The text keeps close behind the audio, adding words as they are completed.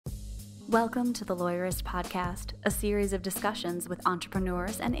Welcome to the Lawyerist Podcast, a series of discussions with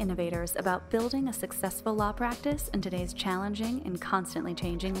entrepreneurs and innovators about building a successful law practice in today's challenging and constantly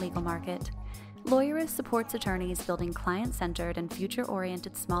changing legal market. Lawyerist supports attorneys building client-centered and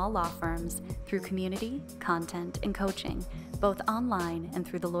future-oriented small law firms through community, content, and coaching, both online and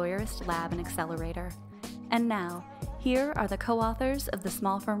through the Lawyerist Lab and Accelerator. And now, here are the co-authors of the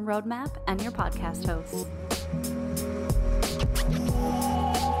Small Firm Roadmap and your podcast hosts.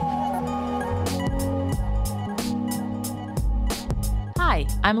 Hi,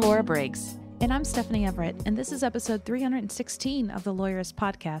 I'm Laura Briggs. And I'm Stephanie Everett, and this is episode 316 of the Lawyerist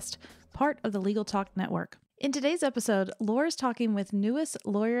Podcast, part of the Legal Talk Network. In today's episode, Laura's talking with newest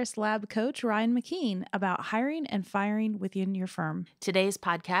Lawyerist Lab coach Ryan McKeen about hiring and firing within your firm. Today's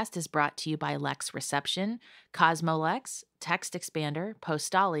podcast is brought to you by Lex Reception, Cosmolex, Text Expander,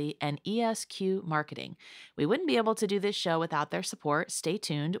 Postali, and ESQ Marketing. We wouldn't be able to do this show without their support. Stay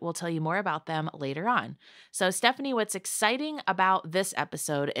tuned. We'll tell you more about them later on. So, Stephanie, what's exciting about this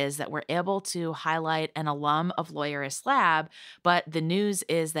episode is that we're able to highlight an alum of Lawyerist Lab, but the news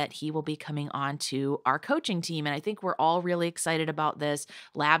is that he will be coming on to our coaching team. And I think we're all really excited about this.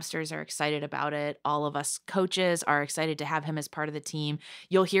 Labsters are excited about it. All of us coaches are excited to have him as part of the team.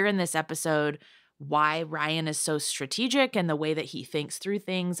 You'll hear in this episode why Ryan is so strategic and the way that he thinks through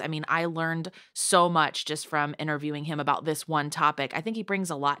things. I mean, I learned so much just from interviewing him about this one topic. I think he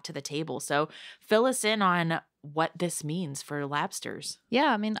brings a lot to the table. So fill us in on what this means for Labsters. Yeah,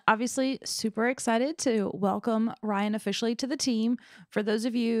 I mean, obviously super excited to welcome Ryan officially to the team. For those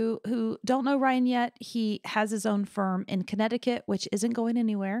of you who don't know Ryan yet, he has his own firm in Connecticut, which isn't going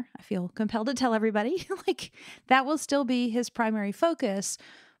anywhere. I feel compelled to tell everybody, like, that will still be his primary focus.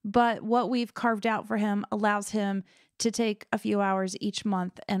 But what we've carved out for him allows him to take a few hours each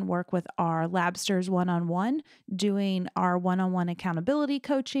month and work with our Labsters one-on-one, doing our one-on-one accountability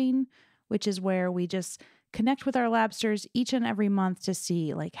coaching, which is where we just connect with our Labsters each and every month to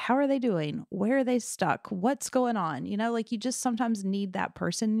see, like, how are they doing? Where are they stuck? What's going on? You know, like, you just sometimes need that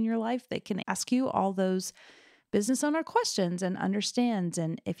person in your life that can ask you all those business owner questions and understands.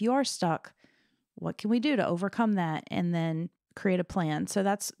 And if you are stuck, what can we do to overcome that? And then create a plan. So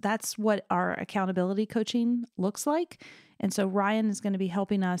that's what our accountability coaching looks like. And so Ryan is going to be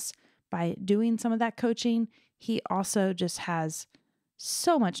helping us by doing some of that coaching. He also just has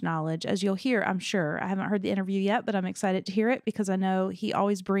so much knowledge, as you'll hear, I'm sure. I haven't heard the interview yet, but I'm excited to hear it because I know he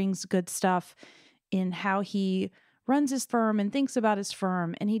always brings good stuff in how he runs his firm and thinks about his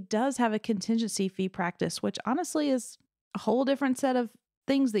firm. And he does have a contingency fee practice, which honestly is a whole different set of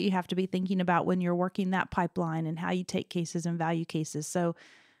things that you have to be thinking about when you're working that pipeline and how you take cases and value cases. So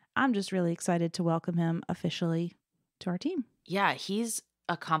I'm just really excited to welcome him officially to our team. Yeah, he's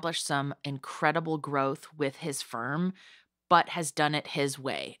accomplished some incredible growth with his firm, but has done it his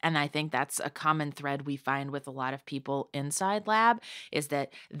way. And I think that's a common thread we find with a lot of people inside Lab is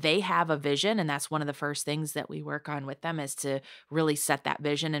that they have a vision. And that's one of the first things that we work on with them is to really set that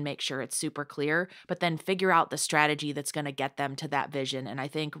vision and make sure it's super clear, but then figure out the strategy that's going to get them to that vision. And I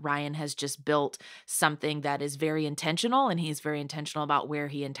think Ryan has just built something that is very intentional, and he's very intentional about where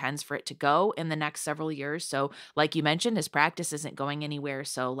he intends for it to go in the next several years. So like you mentioned, his practice isn't going anywhere.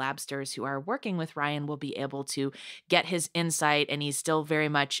 So Labsters who are working with Ryan will be able to get his insight, and he's still very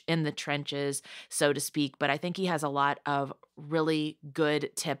much in the trenches, so to speak. But I think he has a lot of really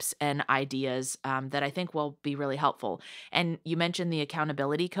good tips and ideas that I think will be really helpful. And you mentioned the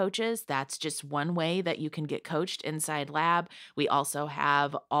accountability coaches. That's just one way that you can get coached inside Lab. We also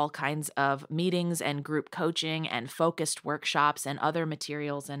have all kinds of meetings and group coaching and focused workshops and other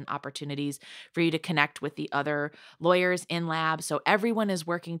materials and opportunities for you to connect with the other lawyers in Lab. So everyone is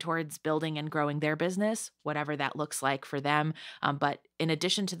working towards building and growing their business, whatever that looks like for them. But in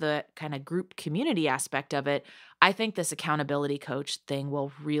addition to the kind of group community aspect of it, I think this accountability coach thing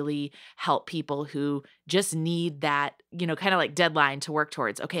will really help people who just need that, you know, kind of like deadline to work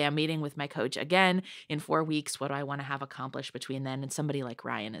towards. Okay, I'm meeting with my coach again in 4 weeks. What do I want to have accomplished between then? And somebody like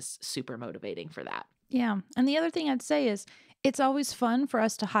Ryan is super motivating for that. Yeah. And the other thing I'd say is it's always fun for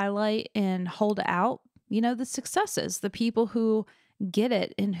us to highlight and hold out, you know, the successes, the people who get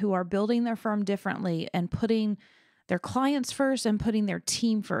it and who are building their firm differently and putting their clients first and putting their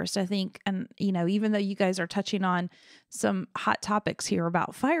team first. I think, and you know, even though you guys are touching on some hot topics here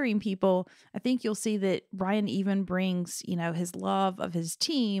about firing people, I think you'll see that Ryan even brings, you know, his love of his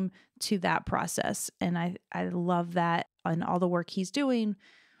team to that process. And I love that and all the work he's doing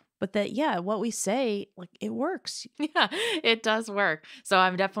but that, yeah, what we say, like, it works. Yeah, it does work. So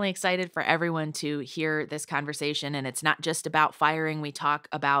I'm definitely excited for everyone to hear this conversation. And it's not just about firing. We talk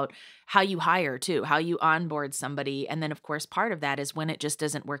about how you hire too, how you onboard somebody. And then, of course, part of that is when it just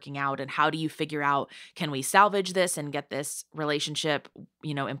isn't working out. And how do you figure out, can we salvage this and get this relationship,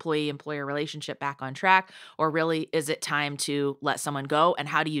 employee-employer relationship back on track? Or really, is it time to let someone go? And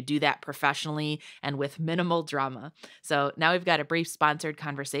how do you do that professionally and with minimal drama? So now we've got a brief sponsored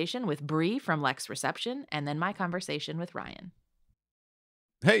conversation with Bree from Lex Reception, and then my conversation with Ryan.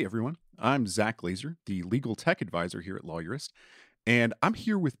 Hey everyone, I'm Zach Glazer, the legal tech advisor here at Lawyerist, and I'm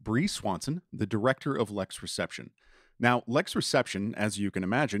here with Bree Swanson, the director of Lex Reception. Now, Lex Reception, as you can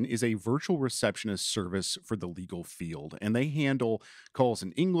imagine, is a virtual receptionist service for the legal field, and they handle calls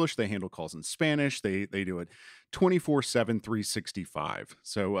in English, they handle calls in Spanish, they do it 24/7, 365.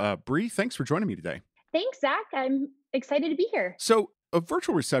 So, Bree, thanks for joining me today. Thanks, Zach. I'm excited to be here. So, a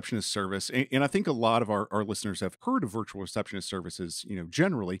virtual receptionist service, and I think a lot of our listeners have heard of virtual receptionist services,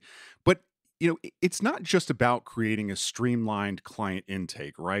 generally, but it's not just about creating a streamlined client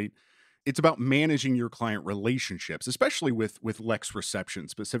intake, right? It's about managing your client relationships, especially with Lex Reception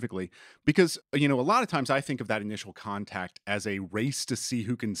specifically, because a lot of times I think of that initial contact as a race to see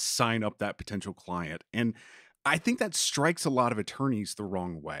who can sign up that potential client, and I think that strikes a lot of attorneys the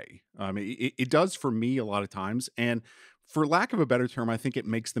wrong way. It does for me a lot of times, and for lack of a better term, I think it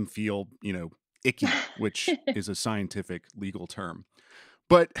makes them feel, icky, which is a scientific legal term.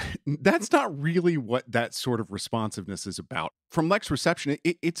 But that's not really what that sort of responsiveness is about. From Lex Reception,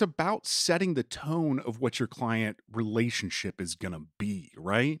 it's about setting the tone of what your client relationship is going to be,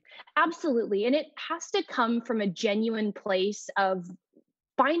 right? Absolutely. And it has to come from a genuine place of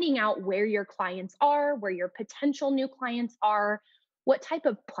finding out where your clients are, where your potential new clients are, what type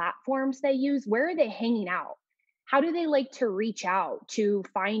of platforms they use, where are they hanging out? How do they like to reach out to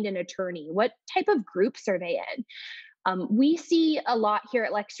find an attorney? What type of groups are they in? We see a lot here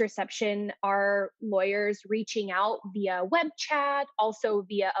at Lex Reception, our lawyers reaching out via web chat, also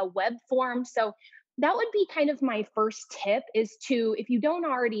via a web form. So that would be kind of my first tip is to, if you don't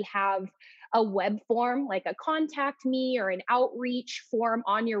already have a web form, like a contact me or an outreach form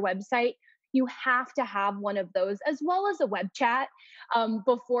on your website, you have to have one of those as well as a web chat.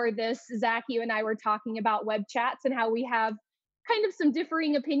 Before this, Zach, you and I were talking about web chats and how we have kind of some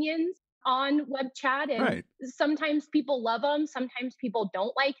differing opinions on web chat, and Right. sometimes people love them, sometimes people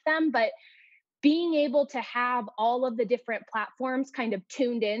don't like them, but being able to have all of the different platforms kind of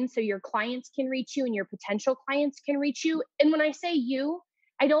tuned in so your clients can reach you and your potential clients can reach you. And when I say you,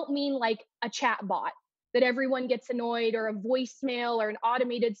 I don't mean like a chat bot that everyone gets annoyed, or a voicemail, or an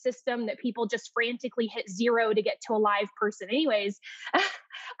automated system that people just frantically hit zero to get to a live person anyways.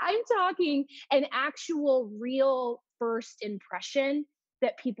 I'm talking an actual real first impression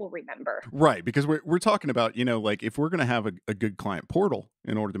that people remember. Right, because we're talking about, like if we're going to have a good client portal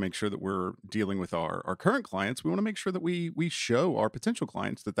in order to make sure that we're dealing with our current clients, we want to make sure that we show our potential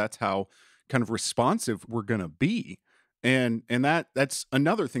clients that that's how kind of responsive we're going to be. And that's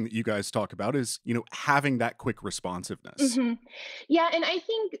another thing that you guys talk about is, having that quick responsiveness. Mhm. Yeah, and I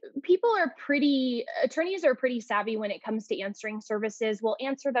think attorneys are pretty savvy when it comes to answering services. We'll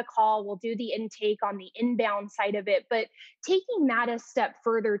answer the call, we'll do the intake on the inbound side of it. But taking that a step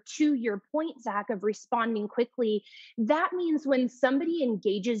further, to your point, Zach, of responding quickly, that means when somebody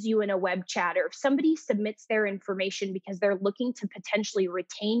engages you in a web chat, or if somebody submits their information because they're looking to potentially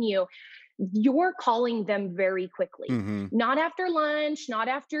retain you, you're calling them very quickly, Mhm. not after lunch, not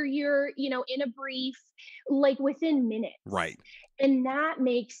after you're, in a brief, like within minutes. Right. And that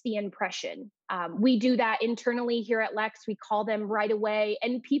makes the impression. We do that internally here at Lex. We call them right away.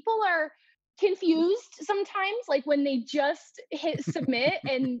 And people are confused sometimes, like when they just hit submit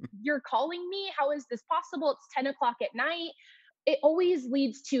and you're calling me, how is this possible? It's 10 o'clock at night. It always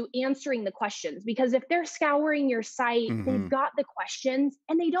leads to answering the questions, because if they're scouring your site, they've Mhm. got the questions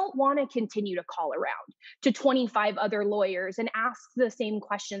and they don't want to continue to call around to 25 other lawyers and ask the same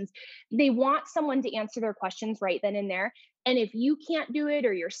questions. They want someone to answer their questions right then and there. And if you can't do it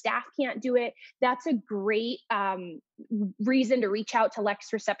or your staff can't do it, that's a great reason to reach out to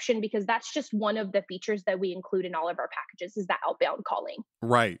Lex Reception, because that's just one of the features that we include in all of our packages is that outbound calling.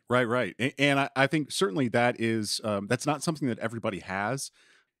 Right, right, right. And I think certainly that is that's not something that everybody has.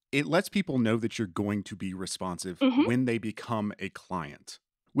 It lets people know that you're going to be responsive Mhm. when they become a client,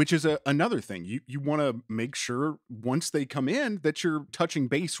 Which is another thing. You want to make sure once they come in that you're touching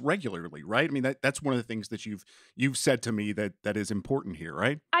base regularly, right? I mean, that's one of the things that you've said to me that is important here,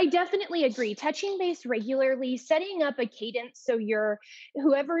 right? I definitely agree. Touching base regularly, setting up a cadence so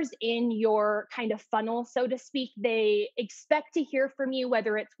whoever's in your kind of funnel, so to speak, they expect to hear from you,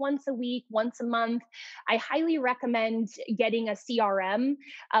 whether it's once a week, once a month. I highly recommend getting a CRM.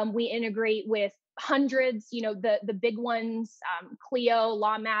 We integrate with hundreds, the big ones, Clio,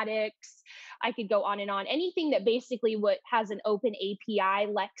 Lawmatics. I could go on and on. Anything that basically what has an open API,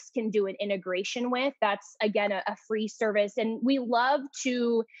 Lex can do an integration with. That's again a free service, and we love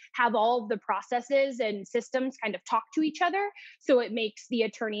to have all of the processes and systems kind of talk to each other, so it makes the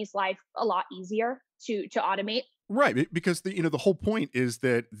attorney's life a lot easier to automate. Right, because the whole point is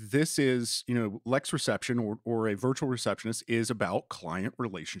that this is, Lex Reception or a virtual receptionist is about client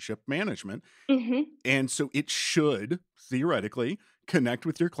relationship management. Hmm. And so it should theoretically connect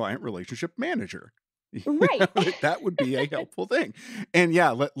with your client relationship manager. Right. That would be a helpful thing. And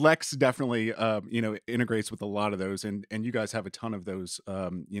yeah, Lex definitely integrates with a lot of those, and you guys have a ton of those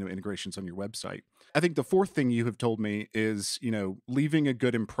integrations on your website. I think the fourth thing you have told me is, leaving a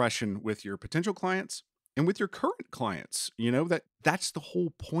good impression with your potential clients and with your current clients. That's the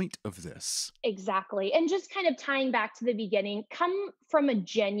whole point of this. Exactly. And just kind of tying back to the beginning, come from a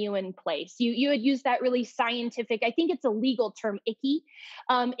genuine place. You had used that really scientific, I think it's a legal term, icky,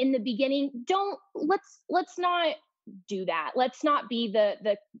 in the beginning. Let's not do that. Let's not be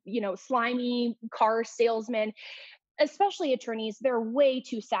the slimy car salesman. Especially attorneys, they're way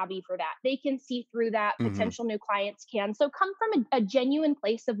too savvy for that. They can see through that. Mhm. Potential new clients can. So come from a genuine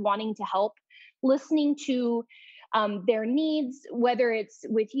place of wanting to help, listening to their needs, whether it's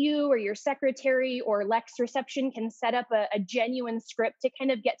with you or your secretary or Lex Reception can set up a genuine script to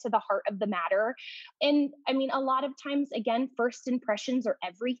kind of get to the heart of the matter. And I mean, a lot of times, again, first impressions are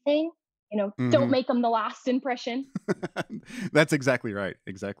everything. Don't Mhm. make them the last impression. That's exactly right.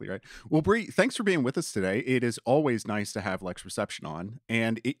 Exactly right. Well, Bree, thanks for being with us today. It is always nice to have Lex Reception on.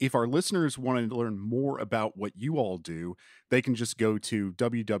 And if our listeners wanted to learn more about what you all do, they can just go to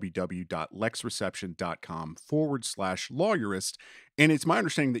www.lexreception.com/lawyerist. And it's my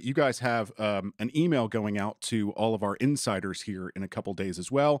understanding that you guys have an email going out to all of our insiders here in a couple days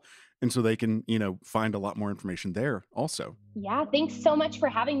as well. And so they can, find a lot more information there also. Yeah, thanks so much for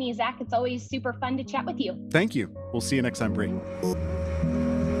having me, Zach. It's always super fun to chat with you. Thank you. We'll see you next time, Bree.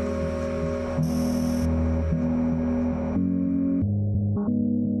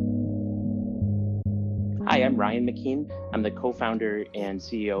 Hi, I'm Ryan McKeen. I'm the co-founder and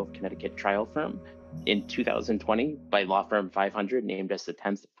CEO of Connecticut Trial Firm. In 2020, by Law Firm 500, named as the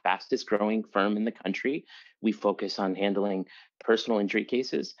 10th fastest growing firm in the country. We focus on handling personal injury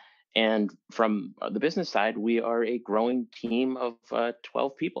cases. And from the business side, we are a growing team of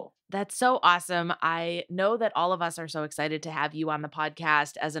 12 people. That's so awesome. I know that all of us are so excited to have you on the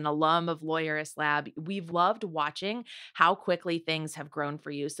podcast as an alum of Lawyerist Lab. We've loved watching how quickly things have grown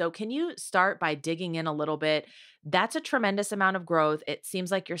for you. So can you start by digging in a little bit? That's a tremendous amount of growth. It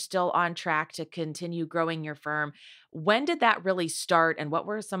seems like you're still on track to continue growing your firm. When did that really start, and what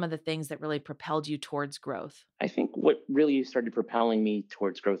were some of the things that really propelled you towards growth? I think what really started propelling me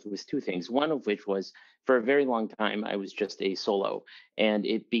towards growth was two things. One of which was for a very long time, I was just a solo and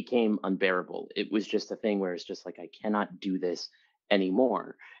it became unbearable. It was just a thing where it's just like, I cannot do this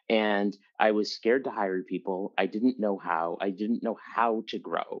anymore. And I was scared to hire people. I didn't know how. I didn't know how to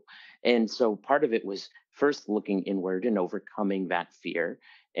grow. And so part of it was first looking inward and overcoming that fear.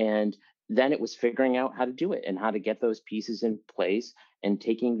 And then it was figuring out how to do it and how to get those pieces in place and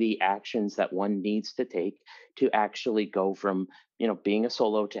taking the actions that one needs to take to actually go from being a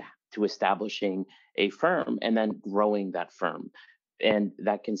solo to establishing a firm and then growing that firm. And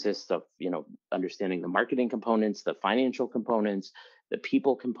that consists of understanding the marketing components, the financial components, the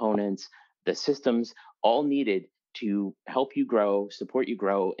people components, the systems, all needed to help you grow, support you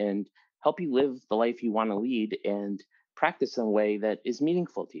grow, and help you live the life you want to lead and practice in a way that is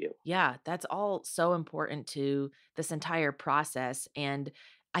meaningful to you. Yeah, that's all so important to this entire process. And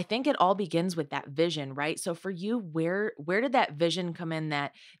I think it all begins with that vision, right? So for you, where did that vision come in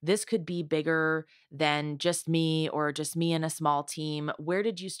that this could be bigger than just me or just me and a small team? Where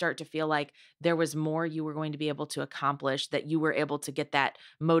did you start to feel like there was more you were going to be able to accomplish, that you were able to get that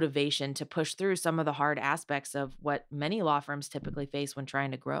motivation to push through some of the hard aspects of what many law firms typically face when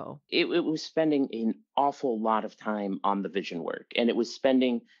trying to grow? It was spending an awful lot of time on the vision work, and it was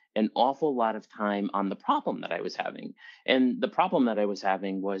spending an awful lot of time on the problem that I was having. And the problem that I was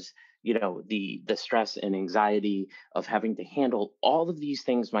having was, the stress and anxiety of having to handle all of these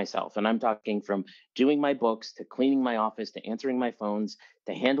things myself. And I'm talking from doing my books to cleaning my office to answering my phones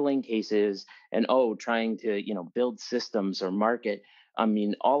to handling cases and trying to, build systems or market. I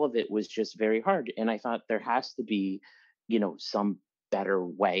mean, all of it was just very hard. And I thought there has to be, some better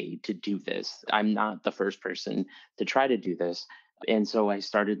way to do this. I'm not the first person to try to do this. And so I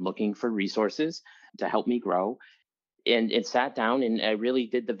started looking for resources to help me grow. And it sat down and I really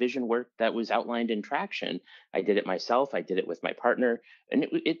did the vision work that was outlined in Traction. I did it myself, I did it with my partner. And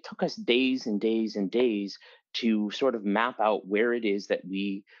it took us days and days and days to sort of map out where it is that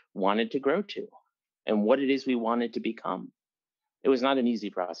we wanted to grow to and what it is we wanted to become. It was not an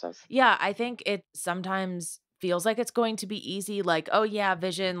easy process. Yeah, I think it sometimes feels like it's going to be easy, like, oh yeah,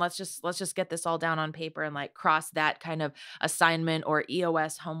 vision, let's just get this all down on paper and like cross that kind of assignment or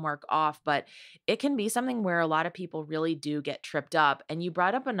EOS homework off. But it can be something where a lot of people really do get tripped up. And you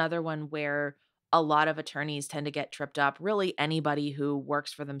brought up another one where a lot of attorneys tend to get tripped up, really anybody who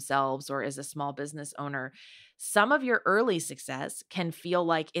works for themselves or is a small business owner. Some of your early success can feel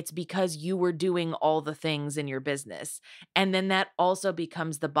like it's because you were doing all the things in your business. And then that also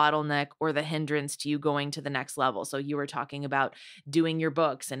becomes the bottleneck or the hindrance to you going to the next level. So you were talking about doing your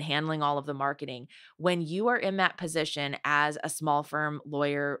books and handling all of the marketing. When you are in that position as a small firm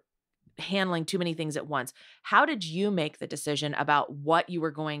lawyer, handling too many things at once, how did you make the decision about what you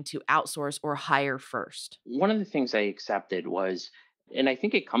were going to outsource or hire first? One of the things I accepted was, and I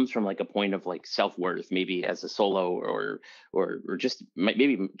think it comes from like a point of like self-worth, maybe as a solo or just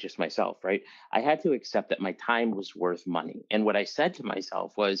maybe just myself, right? I had to accept that my time was worth money. And what I said to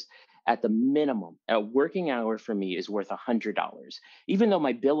myself was, at the minimum, a working hour for me is worth $100. Even though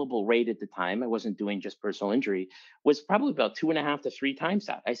my billable rate at the time, I wasn't doing just personal injury, was probably about 2.5 to 3 times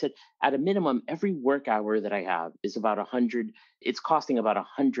that. I said, at a minimum, every work hour that I have is about 100. It's costing about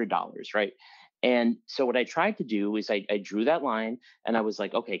 $100, right? And so what I tried to do is I drew that line and I was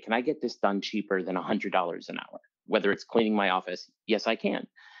like, okay, can I get this done cheaper than $100 an hour? Whether it's cleaning my office, yes, I can.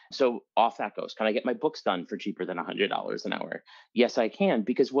 So off that goes. Can I get my books done for cheaper than $100 an hour? Yes, I can.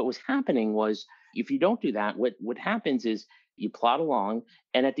 Because what was happening was, if you don't do that, what happens is you plod along,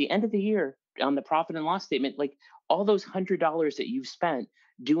 and at the end of the year on the profit and loss statement, like all those $100 that you've spent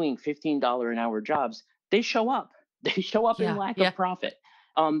doing $15 an hour jobs, they show up. They show up in Yeah, lack yeah. of profit.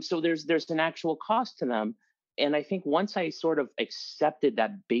 So there's an actual cost to them. And I think once I sort of accepted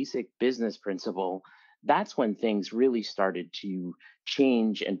that basic business principle, that's when things really started to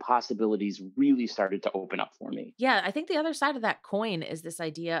change and possibilities really started to open up for me. Yeah, I think the other side of that coin is this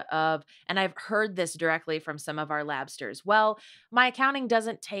idea of, and I've heard this directly from some of our labsters. Well, my accounting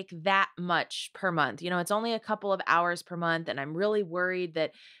doesn't take that much per month. It's only a couple of hours per month. And I'm really worried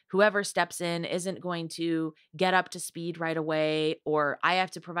that whoever steps in isn't going to get up to speed right away, or I have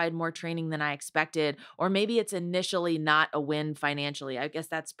to provide more training than I expected, or maybe it's initially not a win financially. I guess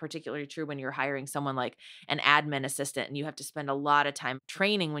that's particularly true when you're hiring someone like an admin assistant and you have to spend a lot of time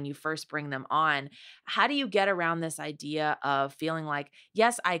training when you first bring them on. How do you get around this idea of feeling like,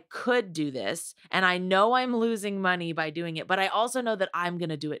 yes, I could do this and I know I'm losing money by doing it, but I also know that I'm going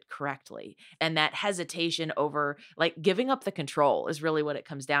to do it correctly? And that hesitation over like giving up the control is really what it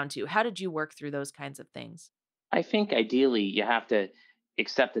comes down to. How did you work through those kinds of things? I think ideally you have to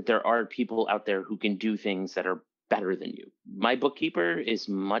accept that there are people out there who can do things that are better than you. My bookkeeper is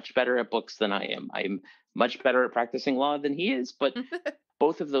much better at books than I am. I'm much better at practicing law than he is, but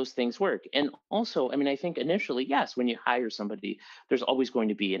both of those things work. And also, I mean, I think initially, yes, when you hire somebody, there's always going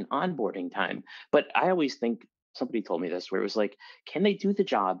to be an onboarding time. But I always think, somebody told me this, where it was like, can they do the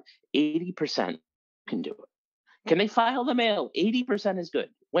job? 80% can do it. Can they file the mail? 80% is good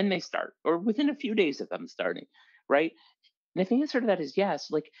when they start or within a few days of them starting, right? And if the answer to that is yes,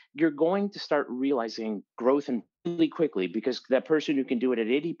 like you're going to start realizing growth and really quickly, because that person who can do it at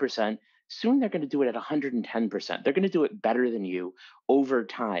 80%, soon they're going to do it at 110%. They're going to do it better than you over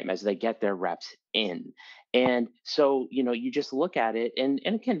time as they get their reps in. And so, you just look at it. And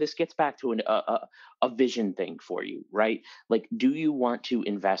again, this gets back to a vision thing for you, right? Like, do you want to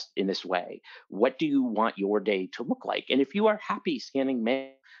invest in this way? What do you want your day to look like? And if you are happy scanning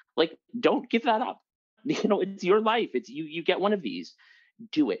mail, like, don't give that up. It's your life. It's you get one of these,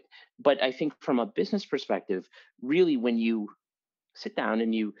 do it. But I think from a business perspective, really when you sit down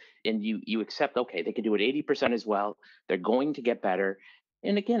and you accept, okay, they can do it 80% as well, they're going to get better.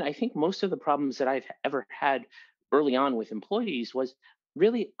 And again, I think most of the problems that I've ever had early on with employees was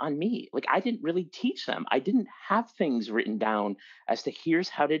really on me. Like, I didn't really teach them. I didn't have things written down as to here's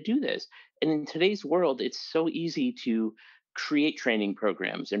how to do this. And in today's world, it's so easy to create training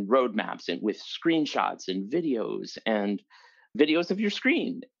programs and roadmaps and with screenshots and videos of your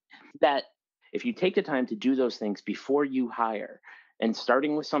screen, that if you take the time to do those things before you hire, and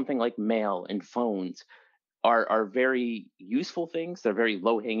starting with something like mail and phones are very useful things. They're very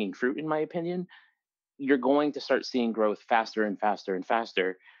low hanging fruit, in my opinion. You're going to start seeing growth faster and faster and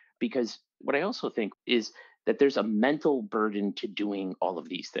faster. Because what I also think is that there's a mental burden to doing all of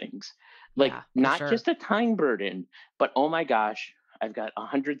these things. Like, Yeah, for not sure. just a time burden, but oh my gosh, I've got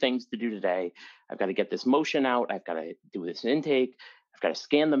 100 things to do today. I've got to get this motion out. I've got to do this intake. I've got to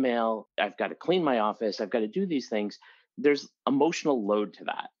scan the mail. I've got to clean my office. I've got to do these things. There's emotional load to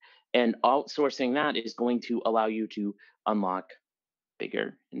that. And outsourcing that is going to allow you to unlock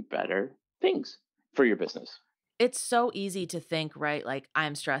bigger and better things for your business. It's so easy to think, right? Like,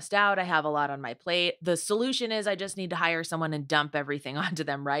 I'm stressed out. I have a lot on my plate. The solution is I just need to hire someone and dump everything onto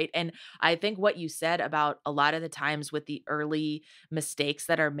them, right? And I think what you said about a lot of the times with the early mistakes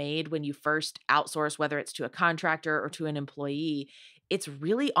that are made when you first outsource, whether it's to a contractor or to an employee, it's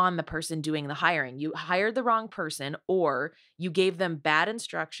really on the person doing the hiring. You hired the wrong person, or you gave them bad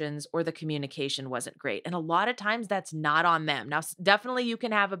instructions, or the communication wasn't great. And a lot of times that's not on them. Now, definitely you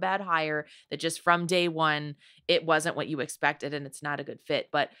can have a bad hire that just from day one it wasn't what you expected and it's not a good fit.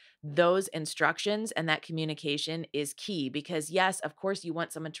 But those instructions and that communication is key, because yes, of course you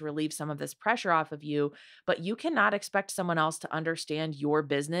want someone to relieve some of this pressure off of you, but you cannot expect someone else to understand your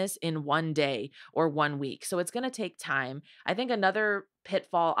business in one day or 1 week. So it's going to take time. I think another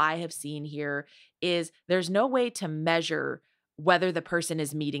pitfall I have seen here is there's no way to measure whether the person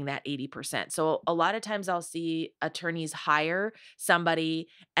is meeting that 80%. So a lot of times I'll see attorneys hire somebody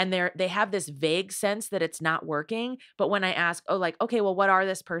and they have this vague sense that it's not working, but when I ask, oh, like, okay, well, what are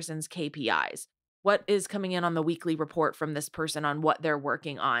this person's KPIs? What is coming in on the weekly report from this person on what they're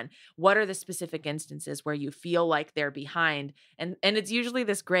working on? What are the specific instances where you feel like they're behind? And it's usually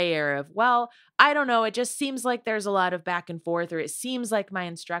this gray area of, well, I don't know, it just seems like there's a lot of back and forth, or it seems like my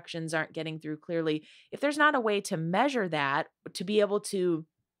instructions aren't getting through clearly. If there's not a way to measure that, to be able to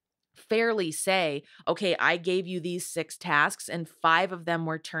fairly say, okay, I gave you these 6 tasks and 5 of them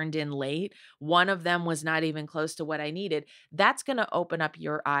were turned in late. One of them was not even close to what I needed. That's going to open up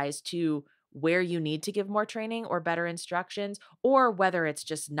your eyes to where you need to give more training or better instructions, or whether it's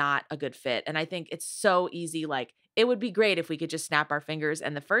just not a good fit. And I think it's so easy. Like, it would be great if we could just snap our fingers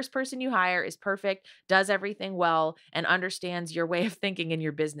and the first person you hire is perfect, does everything well, and understands your way of thinking in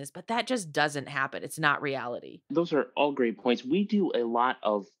your business. But that just doesn't happen. It's not reality. Those are all great points. We do a lot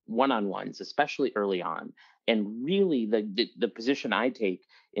of one-on-ones, especially early on. And really the position I take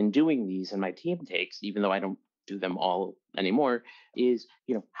in doing these and my team takes, even though I don't do them all anymore, is,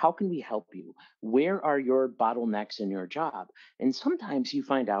 how can we help you? Where are your bottlenecks in your job? And sometimes you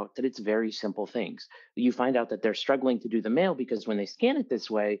find out that it's very simple things. You find out that they're struggling to do the mail because when they scan it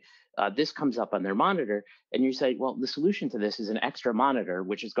this way, this comes up on their monitor. And you say, well, the solution to this is an extra monitor,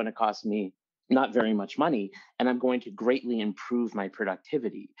 which is going to cost me not very much money, and I'm going to greatly improve my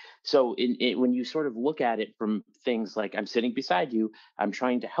productivity. So when you sort of look at it from things like, I'm sitting beside you, I'm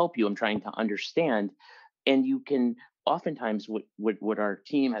trying to help you, I'm trying to understand, and you can oftentimes what our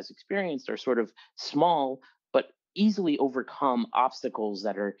team has experienced are sort of small but easily overcome obstacles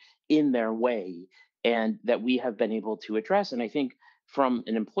that are in their way and that we have been able to address. And I think from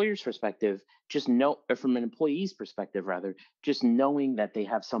an employer's perspective, or from an employee's perspective rather, just knowing that they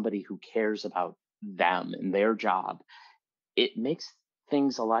have somebody who cares about them and their job, it makes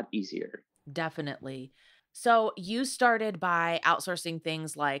things a lot easier. Definitely. So you started by outsourcing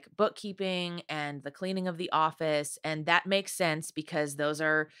things like bookkeeping and the cleaning of the office, and that makes sense because those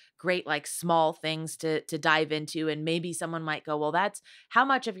are great, like small things to dive into. And maybe someone might go, well, that's how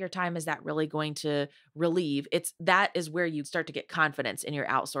much of your time is that really going to relieve? That is where you start to get confidence in your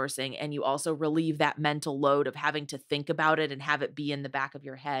outsourcing, and you also relieve that mental load of having to think about it and have it be in the back of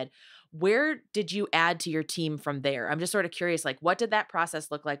your head. Where did you add to your team from there? I'm just sort of curious, like, what did that process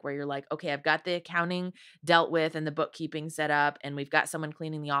look like where you're like, okay, I've got the accounting dealt with and the bookkeeping set up, and we've got someone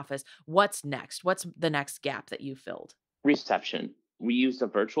cleaning the office. What's next? What's the next gap that you filled? Reception. We used a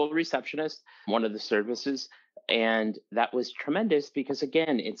virtual receptionist, one of the services, and that was tremendous because,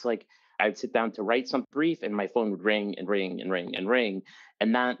 again, it's like I'd sit down to write some brief and my phone would ring and ring and ring and ring.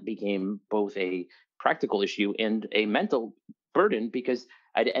 And that became both a practical issue and a mental burden because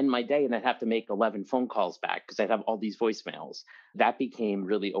I'd end my day and I'd have to make 11 phone calls back because I'd have all these voicemails. That became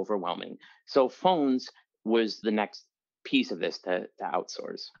really overwhelming. So phones was the next piece of this to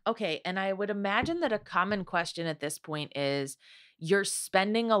outsource. Okay. And I would imagine that a common question at this point is you're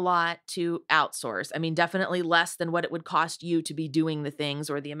spending a lot to outsource. I mean, definitely less than what it would cost you to be doing the things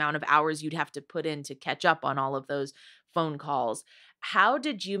or the amount of hours you'd have to put in to catch up on all of those phone calls. How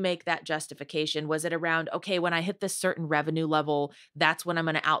did you make that justification? Was it around, okay, when I hit this certain revenue level, that's when I'm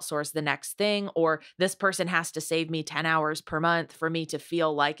going to outsource the next thing? Or this person has to save me 10 hours per month for me to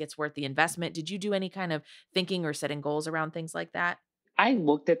feel like it's worth the investment? Did you do any kind of thinking or setting goals around things like that? I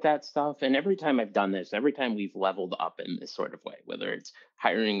looked at that stuff, and every time I've done this, every time we've leveled up in this sort of way, whether it's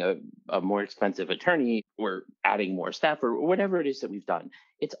hiring a more expensive attorney or adding more staff or whatever it is that we've done,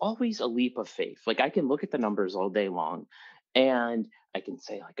 it's always a leap of faith. Like I can look at the numbers all day long and I can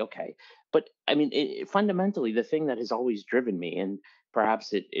say, like, okay, but I mean, fundamentally, the thing that has always driven me, and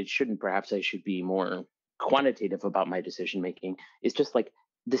perhaps it shouldn't, perhaps I should be more quantitative about my decision making, is just like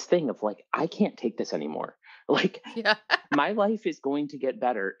this thing of like, I can't take this anymore. Like, Yeah. my life is going to get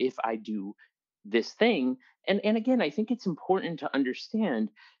better if I do this thing. And again, I think it's important to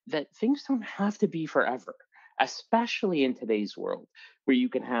understand that things don't have to be forever, especially in today's world where you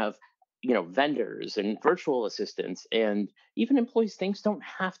can have, vendors and virtual assistants and even employees. Things don't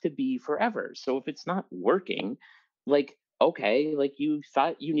have to be forever. So if it's not working, like, okay, like you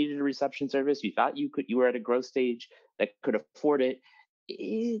thought you needed a reception service, you thought you were at a growth stage that could afford it.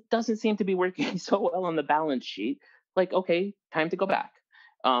 It doesn't seem to be working so well on the balance sheet. Like, okay, time to go back.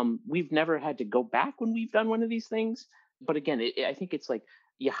 We've never had to go back when we've done one of these things. But again, I think it's like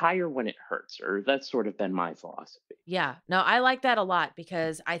you hire when it hurts, or that's sort of been my philosophy. Yeah, no, I like that a lot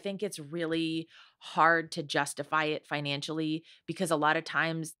because I think it's really hard to justify it financially because a lot of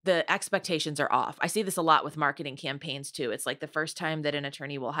times the expectations are off. I see this a lot with marketing campaigns too. It's like the first time that an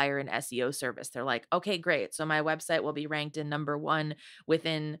attorney will hire an SEO service, they're like, okay, great. So my website will be ranked in number 1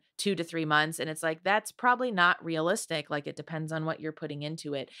 within 2 to 3 months. And it's like, that's probably not realistic. Like it depends on what you're putting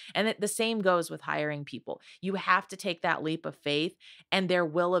into it. And the same goes with hiring people. You have to take that leap of faith. And there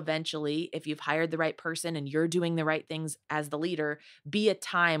will eventually, if you've hired the right person and you're doing the right things as the leader, be a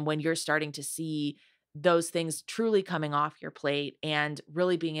time when you're starting to see those things truly coming off your plate and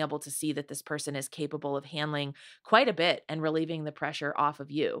really being able to see that this person is capable of handling quite a bit and relieving the pressure off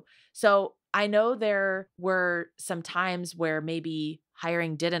of you. So I know there were some times where maybe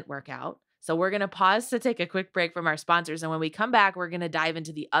hiring didn't work out. So we're going to pause to take a quick break from our sponsors. And when we come back, we're going to dive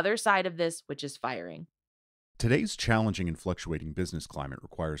into the other side of this, which is firing. Today's challenging and fluctuating business climate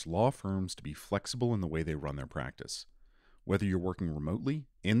requires law firms to be flexible in the way they run their practice. Whether you're working remotely,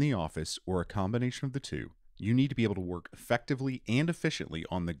 in the office, or a combination of the two, you need to be able to work effectively and efficiently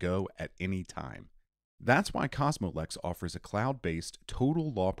on the go at any time. That's why Cosmolex offers a cloud-based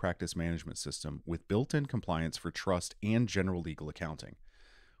total law practice management system with built-in compliance for trust and general legal accounting.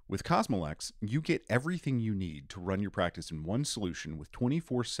 With Cosmolex, you get everything you need to run your practice in one solution with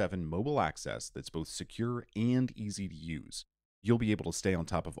 24/7 mobile access that's both secure and easy to use. You'll be able to stay on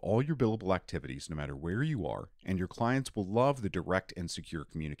top of all your billable activities no matter where you are, and your clients will love the direct and secure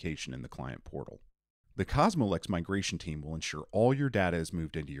communication in the client portal. The Cosmolex migration team will ensure all your data is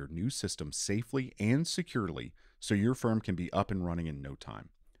moved into your new system safely and securely so your firm can be up and running in no time.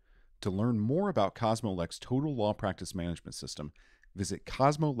 To learn more about Cosmolex Total Law Practice Management System, visit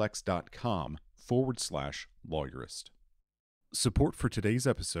cosmolex.com/lawyerist. Support for today's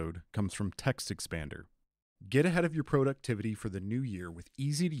episode comes from Text Expander. Get ahead of your productivity for the new year with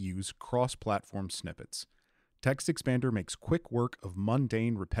easy-to-use cross-platform snippets. Text Expander makes quick work of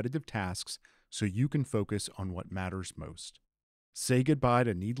mundane, repetitive tasks so you can focus on what matters most. Say goodbye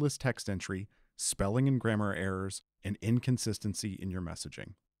to needless text entry, spelling and grammar errors, and inconsistency in your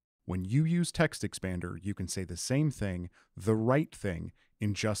messaging. When you use Text Expander, you can say the same thing, the right thing,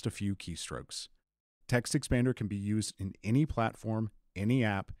 in just a few keystrokes. Text Expander can be used in any platform, any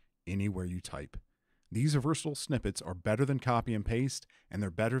app, anywhere you type. These versatile snippets are better than copy and paste, and they're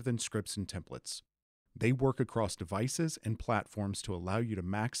better than scripts and templates. They work across devices and platforms to allow you to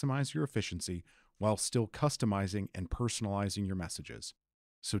maximize your efficiency while still customizing and personalizing your messages.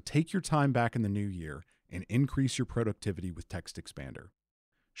 So take your time back in the new year and increase your productivity with Text Expander.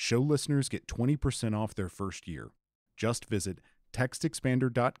 Show listeners get 20% off their first year. Just visit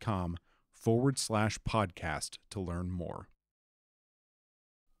textexpander.com/podcast to learn more.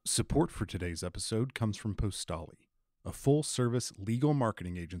 Support for today's episode comes from Postali, a full-service legal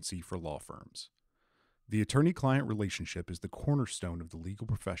marketing agency for law firms. The attorney-client relationship is the cornerstone of the legal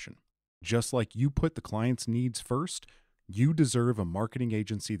profession. Just like you put the client's needs first, you deserve a marketing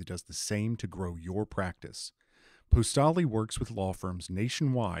agency that does the same to grow your practice. Postali works with law firms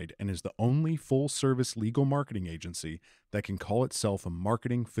nationwide and is the only full-service legal marketing agency that can call itself a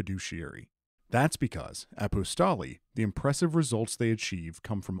marketing fiduciary. That's because, at Postali, the impressive results they achieve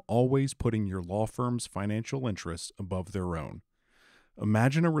come from always putting your law firm's financial interests above their own.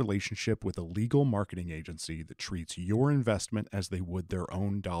 Imagine a relationship with a legal marketing agency that treats your investment as they would their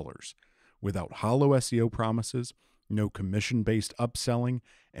own dollars, without hollow SEO promises, no commission-based upselling,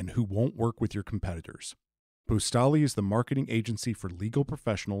 and who won't work with your competitors. Postali is the marketing agency for legal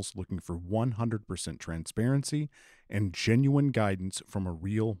professionals looking for 100% transparency and genuine guidance from a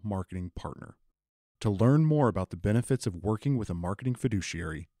real marketing partner. To learn more about the benefits of working with a marketing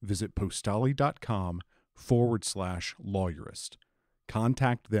fiduciary, visit postali.com/lawyerist.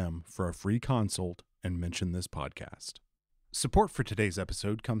 Contact them for a free consult and mention this podcast. Support for today's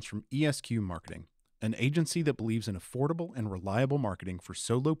episode comes from ESQ Marketing, an agency that believes in affordable and reliable marketing for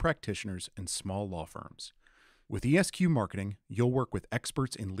solo practitioners and small law firms. With ESQ Marketing, you'll work with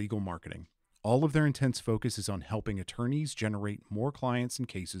experts in legal marketing. All of their intense focus is on helping attorneys generate more clients and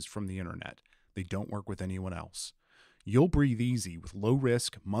cases from the internet. They don't work with anyone else. You'll breathe easy with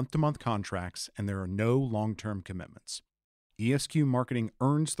low-risk, month-to-month contracts, and there are no long-term commitments. ESQ Marketing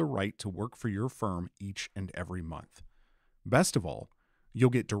earns the right to work for your firm each and every month. Best of all, you'll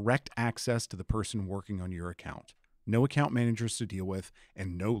get direct access to the person working on your account, no account managers to deal with,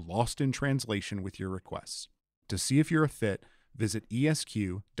 and no lost in translation with your requests. To see if you're a fit, visit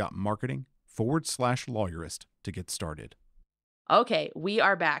esq.marketing/lawyerist to get started. Okay, we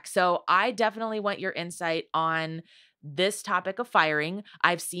are back. So I definitely want your insight on this topic of firing.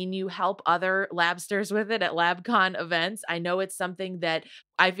 I've seen you help other labsters with it at LabCon events. I know it's something that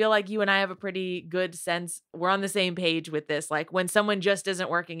I feel like you and I have a pretty good sense. We're on the same page with this. Like when someone just isn't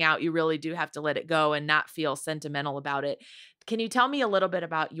working out, you really do have to let it go and not feel sentimental about it. Can you tell me a little bit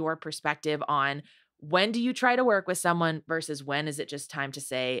about your perspective on when do you try to work with someone versus when is it just time to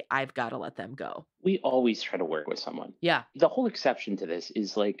say, I've got to let them go? We always try to work with someone. Yeah. The whole exception to this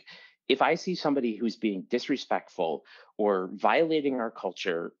is like, if I see somebody who's being disrespectful or violating our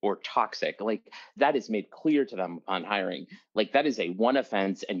culture or toxic, like that is made clear to them upon hiring. Like that is a one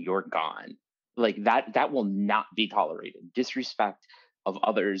offense and you're gone. Like that will not be tolerated. Disrespect of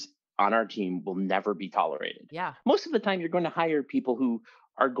others on our team will never be tolerated. Yeah. Most of the time, you're going to hire people who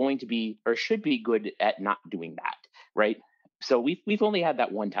are going to be or should be good at not doing that, right? So we've only had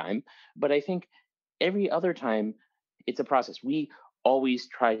that one time, but I think every other time it's a process. We always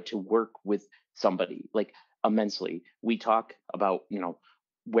try to work with somebody like immensely. We talk about,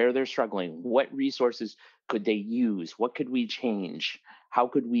 where they're struggling, what resources could they use, what could we change, how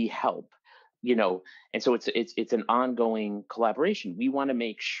could we help, and so it's an ongoing collaboration. We want to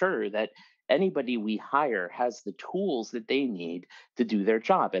make sure that anybody we hire has the tools that they need to do their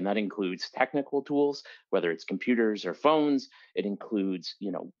job, and that includes technical tools, whether it's computers or phones. It includes,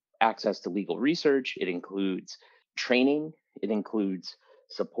 access to legal research. It includes training. It includes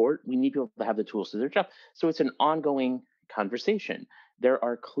support. We need people to have the tools to do their job. So it's an ongoing conversation. There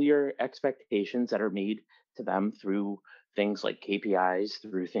are clear expectations that are made to them through things like KPIs,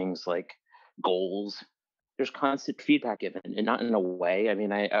 through things like goals. There's constant feedback given, and not in a way. I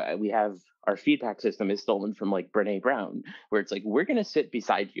mean, we have our feedback system is stolen from like Brene Brown, where it's like we're going to sit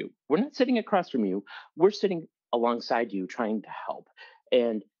beside you. We're not sitting across from you. We're sitting alongside you, trying to help,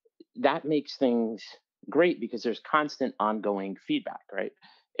 and that makes things great because there's constant ongoing feedback, right?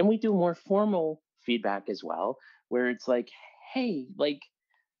 And we do more formal feedback as well, where it's like, hey, like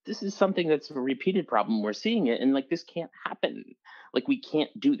this is something that's a repeated problem. We're seeing it, and like this can't happen. Like we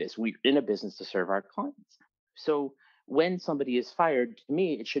can't do this. We're in a business to serve our clients. So when somebody is fired, to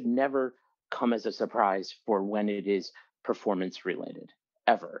me, it should never come as a surprise for when it is performance related,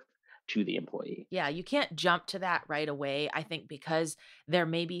 ever, to the employee. Yeah, you can't jump to that right away. I think because there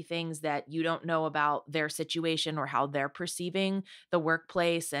may be things that you don't know about their situation or how they're perceiving the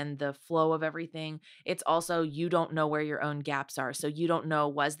workplace and the flow of everything. It's also you don't know where your own gaps are. So you don't know,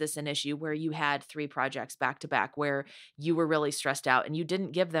 was this an issue where you had 3 projects back to back where you were really stressed out and you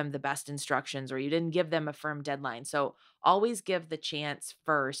didn't give them the best instructions or you didn't give them a firm deadline. So always give the chance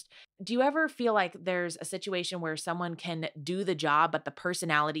first. Do you ever feel like there's a situation where someone can do the job, but the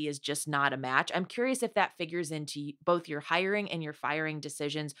personality is just not a match? I'm curious if that figures into both your hiring and your firing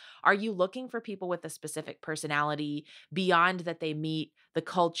decisions. Are you looking for people with a specific personality beyond that they meet the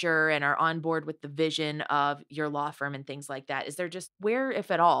culture and are on board with the vision of your law firm and things like that? Is there just where,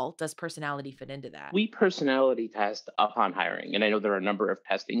 if at all, does personality fit into that? We personality test upon hiring, and I know there are a number of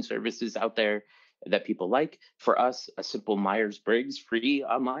testing services out there that people like. For us, a simple Myers-Briggs free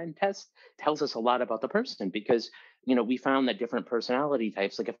online test tells us a lot about the person because, we found that different personality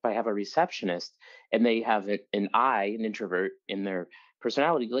types, like if I have a receptionist and they have an introvert in their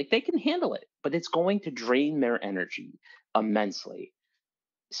personality, like they can handle it, but it's going to drain their energy immensely.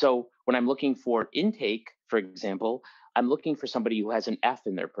 So when I'm looking for intake, for example, I'm looking for somebody who has an F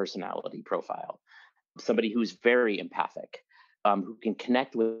in their personality profile, somebody who's very empathic, who can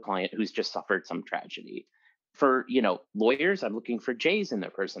connect with a client who's just suffered some tragedy. For lawyers, I'm looking for J's in their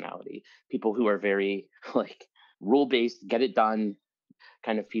personality, people who are very like rule-based, get it done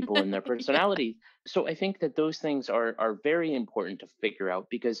kind of people in their personality. So I think that those things are very important to figure out,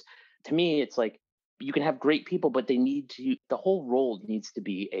 because to me it's like you can have great people, but the whole role needs to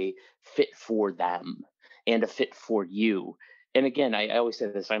be a fit for them and a fit for you. And again, I always say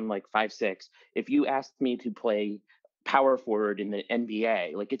this, I'm like 5'6". If you asked me to play power forward in the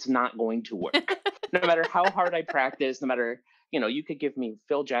NBA, like it's not going to work. No matter how hard I practice, no matter, you could give me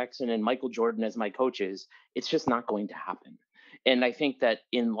Phil Jackson and Michael Jordan as my coaches, it's just not going to happen. And I think that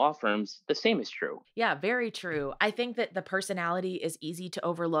in law firms, the same is true. Yeah, very true. I think that the personality is easy to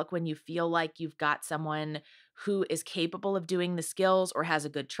overlook when you feel like you've got someone who is capable of doing the skills or has a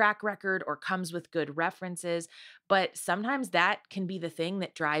good track record or comes with good references. But sometimes that can be the thing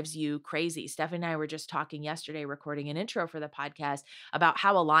that drives you crazy. Stephanie and I were just talking yesterday, recording an intro for the podcast, about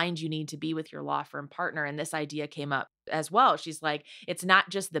how aligned you need to be with your law firm partner. And this idea came up as well. She's like, it's not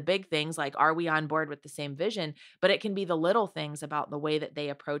just the big things, like, are we on board with the same vision? But it can be the little things about the way that they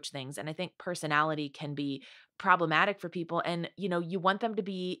approach things. And I think personality can be problematic for people. And, you want them to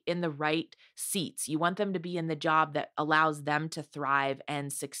be in the right seats. You want them to be in the job that allows them to thrive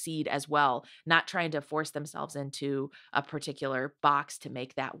and succeed as well, not trying to force themselves into a particular box to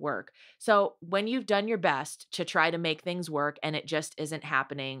make that work. So when you've done your best to try to make things work and it just isn't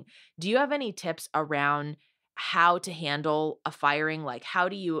happening, do you have any tips around how to handle a firing? Like, how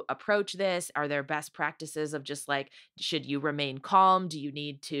do you approach this? Are there best practices of just like, should you remain calm? Do you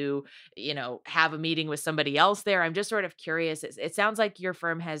need to, have a meeting with somebody else there? I'm just sort of curious. It sounds like your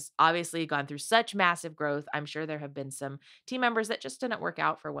firm has obviously gone through such massive growth. I'm sure there have been some team members that just didn't work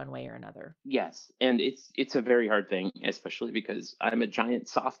out for one way or another. Yes, and it's a very hard thing, especially because I'm a giant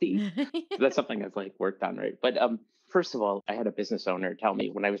softie. That's something I've like worked on, right? But first of all, I had a business owner tell me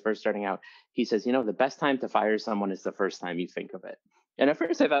when I was first starting out, he says, the best time to fire someone is the first time you think of it. And at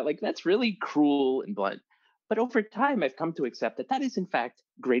first I thought, like, that's really cruel and blunt. But over time, I've come to accept that that is, in fact,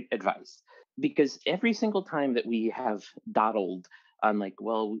 great advice. Because every single time that we have dawdled on, like,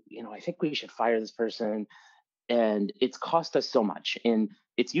 well, I think we should fire this person, and it's cost us so much. And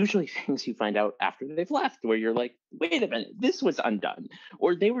it's usually things you find out after they've left, where you're like, wait a minute, this was undone,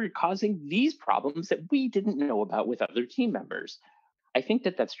 or they were causing these problems that we didn't know about with other team members. I think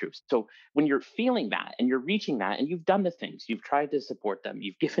that that's true. So when you're feeling that and you're reaching that and you've done the things, you've tried to support them,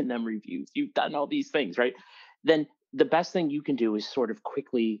 you've given them reviews, you've done all these things, right? Then the best thing you can do is sort of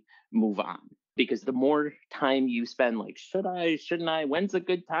quickly move on. Because the more time you spend, like, should I, shouldn't I, when's a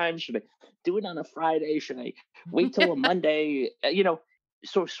good time? Should I do it on a Friday? Should I wait till a Monday?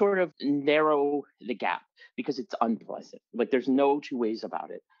 So sort of narrow the gap, because it's unpleasant. Like, there's no two ways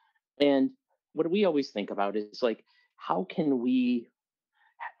about it. And what we always think about is like, how can we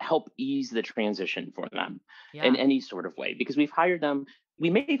help ease the transition for them in Yeah. any sort of way? Because we've hired them,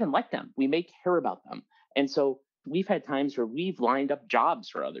 we may even like them, we may care about them. And so we've had times where we've lined up jobs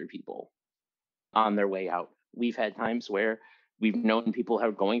for other people on their way out. We've had times where we've known people who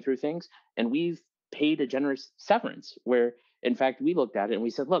are going through things, and we've paid a generous severance where, in fact, we looked at it and we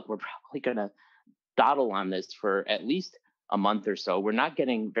said, look, we're probably going to dawdle on this for at least a month or so. We're not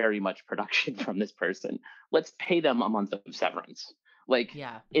getting very much production from this person. Let's pay them a month of severance. Like,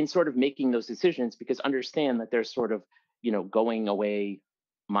 Yeah. in sort of making those decisions, because understand that there's sort of, going away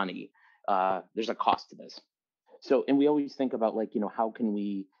money. There's a cost to this. So, and we always think about, like, how can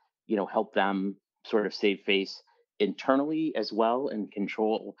we, help them sort of save face internally as well and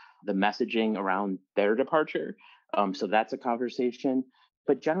control the messaging around their departure. So that's a conversation.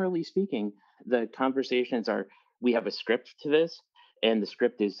 But generally speaking, the conversations are, we have a script to this, and the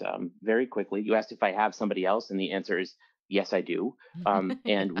script is very quickly. You asked if I have somebody else, and the answer is yes, I do.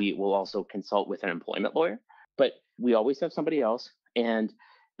 And we will also consult with an employment lawyer, but we always have somebody else. And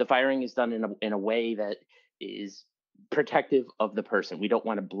the firing is done in a way that is protective of the person. We don't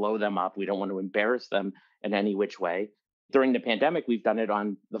want to blow them up. We don't want to embarrass them in any which way. During the pandemic, we've done it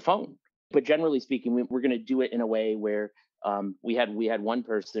on the phone. But generally speaking, we're going to do it in a way where we had one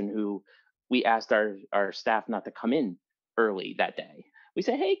person who we asked our staff not to come in early that day. We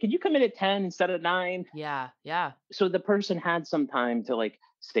said, hey, can you come in at 10 instead of 9? Yeah. Yeah. So the person had some time to, like,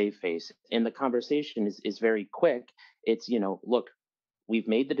 save face. And the conversation is very quick. It's, look, we've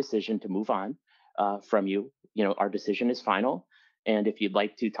made the decision to move on from you. Our decision is final. And if you'd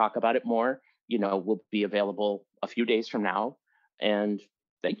like to talk about it more, we'll be available a few days from now. And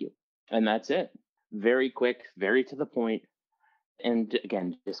thank you. And that's it. Very quick, very to the point. And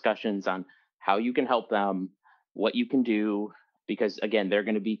again, discussions on how you can help them, what you can do, because again, they're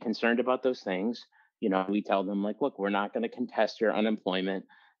going to be concerned about those things. We tell them, like, look, we're not going to contest your unemployment.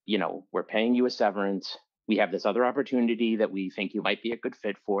 We're paying you a severance. We have this other opportunity that we think you might be a good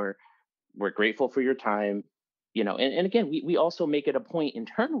fit for. We're grateful for your time. And again, we also make it a point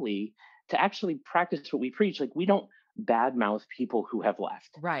internally to actually practice what we preach. Like, we don't badmouth people who have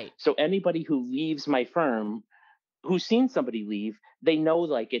left. Right. So anybody who leaves my firm, who's seen somebody leave, they know,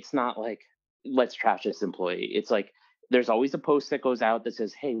 like, it's not like, let's trash this employee. It's like, there's always a post that goes out that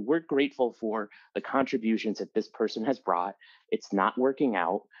says, hey, we're grateful for the contributions that this person has brought. It's not working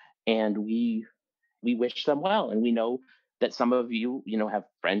out. And we wish them well. And we know that some of you, have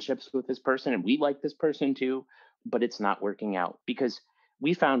friendships with this person, and we like this person too, but it's not working out. Because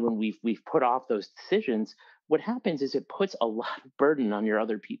we found when we've put off those decisions, what happens is it puts a lot of burden on your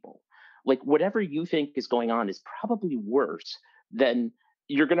other people. Like, whatever you think is going on is probably worse than,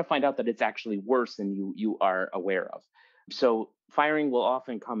 you're going to find out that it's actually worse than you are aware of. So firing will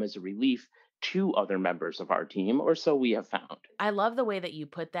often come as a relief to other members of our team, or so we have found. I love the way that you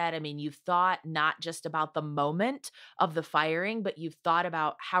put that. I mean, you've thought not just about the moment of the firing, but you've thought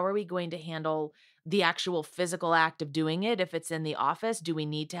about how are we going to handle the actual physical act of doing it. If it's in the office, do we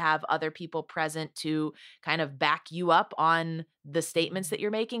need to have other people present to kind of back you up on the statements that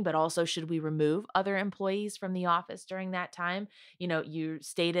you're making? But also, should we remove other employees from the office during that time? You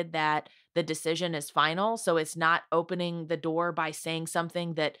stated that the decision is final. So it's not opening the door by saying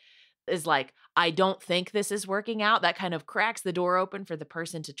something that is like, I don't think this is working out. That kind of cracks the door open for the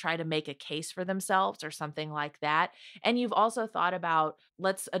person to try to make a case for themselves or something like that. And you've also thought about,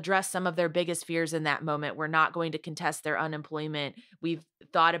 let's address some of their biggest fears in that moment. We're not going to contest their unemployment. We've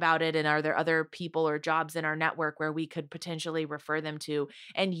thought about it. And are there other people or jobs in our network where we could potentially refer them to?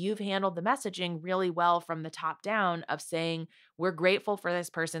 And you've handled the messaging really well from the top down of saying, we're grateful for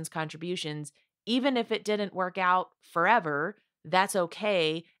this person's contributions. Even if it didn't work out forever, that's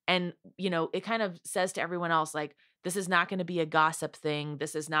okay. And, it kind of says to everyone else, like, this is not going to be a gossip thing.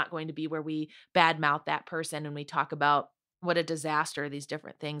 This is not going to be where we badmouth that person and we talk about what a disaster these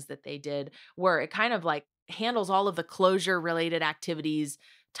different things that they did were. It kind of like handles all of the closure related activities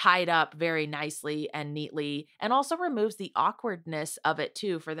tied up very nicely and neatly, and also removes the awkwardness of it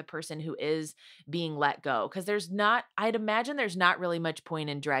too for the person who is being let go. Because I'd imagine there's not really much point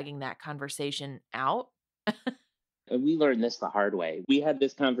in dragging that conversation out. And we learned this the hard way. We had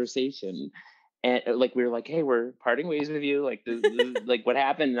this conversation, and like, we were like, hey, we're parting ways with you. Like, like, what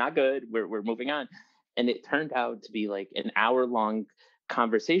happened, not good. We're moving on. And it turned out to be like an hour-long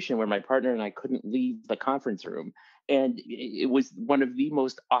conversation where my partner and I couldn't leave the conference room. And it was one of the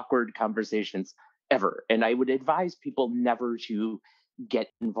most awkward conversations ever. And I would advise people never to get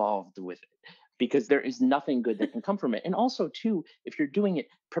involved with it, because there is nothing good that can come from it. And also, too, if you're doing it,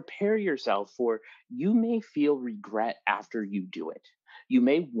 prepare yourself for, you may feel regret after you do it. You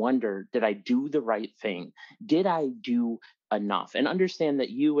may wonder, did I do the right thing? Did I do enough? And understand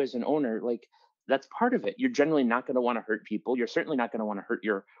that you, as an owner, like, that's part of it. You're generally not going to want to hurt people. You're certainly not going to want to hurt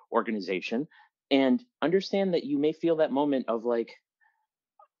your organization. And understand that you may feel that moment of like,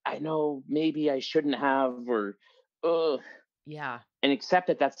 I know maybe I shouldn't have, or, ugh, Yeah. and accept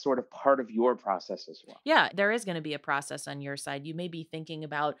that that's sort of part of your process as well. Yeah, there is going to be a process on your side. You may be thinking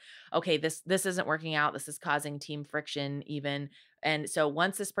about, okay, this isn't working out. This is causing team friction even. And so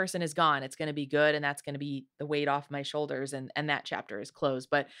once this person is gone, it's going to be good, and that's going to be the weight off my shoulders, and that chapter is closed.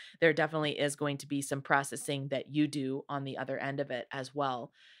 But there definitely is going to be some processing that you do on the other end of it as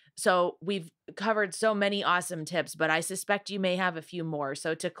well. So we've covered so many awesome tips, but I suspect you may have a few more.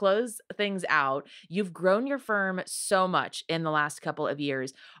 So to close things out, you've grown your firm so much in the last couple of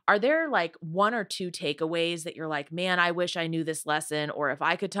years. Are there like one or two takeaways that you're like, man, I wish I knew this lesson, or if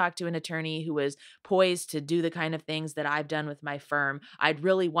I could talk to an attorney who is poised to do the kind of things that I've done with my firm, I'd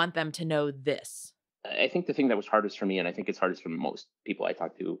really want them to know this? I think the thing that was hardest for me, and I think it's hardest for most people I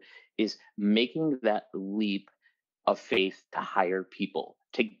talk to, is making that leap of faith to hire people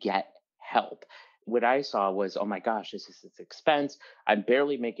to get help. What I saw was, oh my gosh, this is this expense. I'm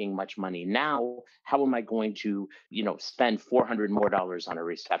barely making much money now. How am I going to, spend $400 more on a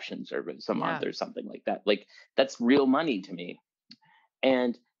reception service a month Yeah. or something like that? Like, that's real money to me.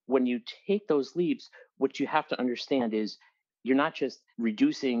 And when you take those leaps, what you have to understand is, you're not just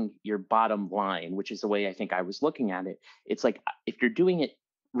reducing your bottom line, which is the way I think I was looking at it. It's like, if you're doing it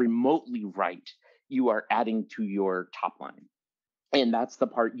remotely right, you are adding to your top line. And that's the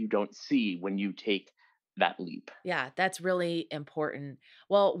part you don't see when you take that leap. Yeah, that's really important.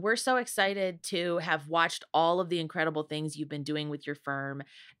 Well, we're so excited to have watched all of the incredible things you've been doing with your firm.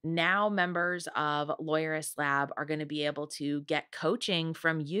 Now, members of Lawyerist Lab are going to be able to get coaching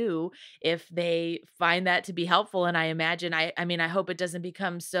from you if they find that to be helpful. And I imagine, I mean, I hope it doesn't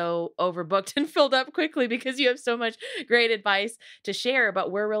become so overbooked and filled up quickly because you have so much great advice to share.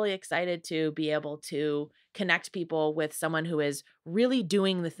 But we're really excited to be able to connect people with someone who is really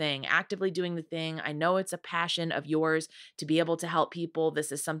doing the thing, actively doing the thing. I know it's a passion of yours to be able to help people.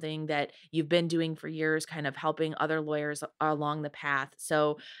 This is something that you've been doing for years, kind of helping other lawyers along the path.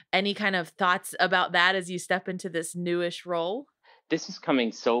 So any kind of thoughts about that as you step into this newish role? This is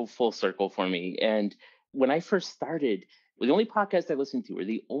coming so full circle for me. And when I first started, the only podcast I listened to, or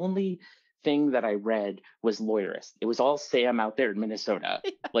the only thing that I read, was Lawyerist. It was all Sam out there in Minnesota,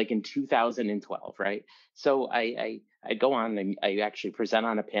 like in 2012, right? So I go on and I actually present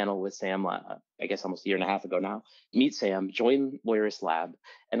on a panel with Sam, I guess almost a year and a half ago now. Meet Sam, join Lawyerist Lab.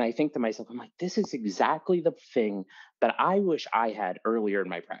 And I think to myself, I'm like, this is exactly the thing that I wish I had earlier in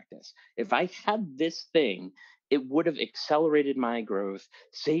my practice. If I had this thing, it would have accelerated my growth,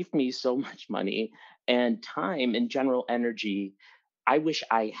 saved me so much money and time and general energy. I wish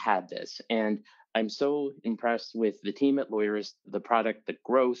I had this. And I'm so impressed with the team at Lawyerist, the product, the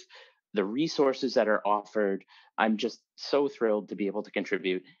growth, the resources that are offered. I'm just so thrilled to be able to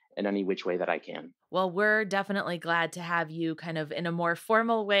contribute in any which way that I can. Well, we're definitely glad to have you kind of in a more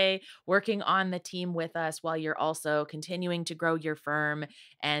formal way working on the team with us while you're also continuing to grow your firm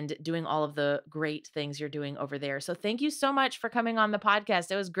and doing all of the great things you're doing over there. So thank you so much for coming on the podcast.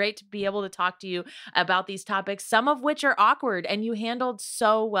 It was great to be able to talk to you about these topics, some of which are awkward, and you handled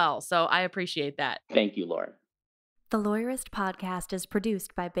so well. So I appreciate that. Thank you, Laura. The Lawyerist podcast is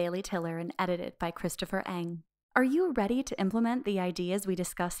produced by Bailey Tiller and edited by Christopher Eng. Are you ready to implement the ideas we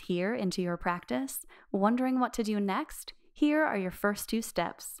discuss here into your practice? Wondering what to do next? Here are your first 2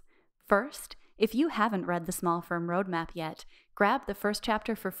 steps. First, if you haven't read the Small Firm Roadmap yet, grab the first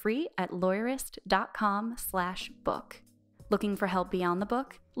chapter for free at lawyerist.com/book. Looking for help beyond the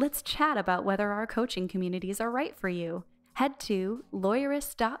book? Let's chat about whether our coaching communities are right for you. Head to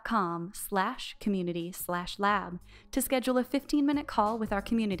lawyerist.com/community/lab to schedule a 15-minute call with our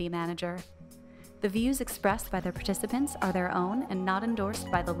community manager. The views expressed by the participants are their own and not endorsed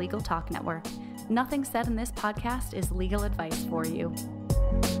by the Legal Talk Network. Nothing said in this podcast is legal advice for you.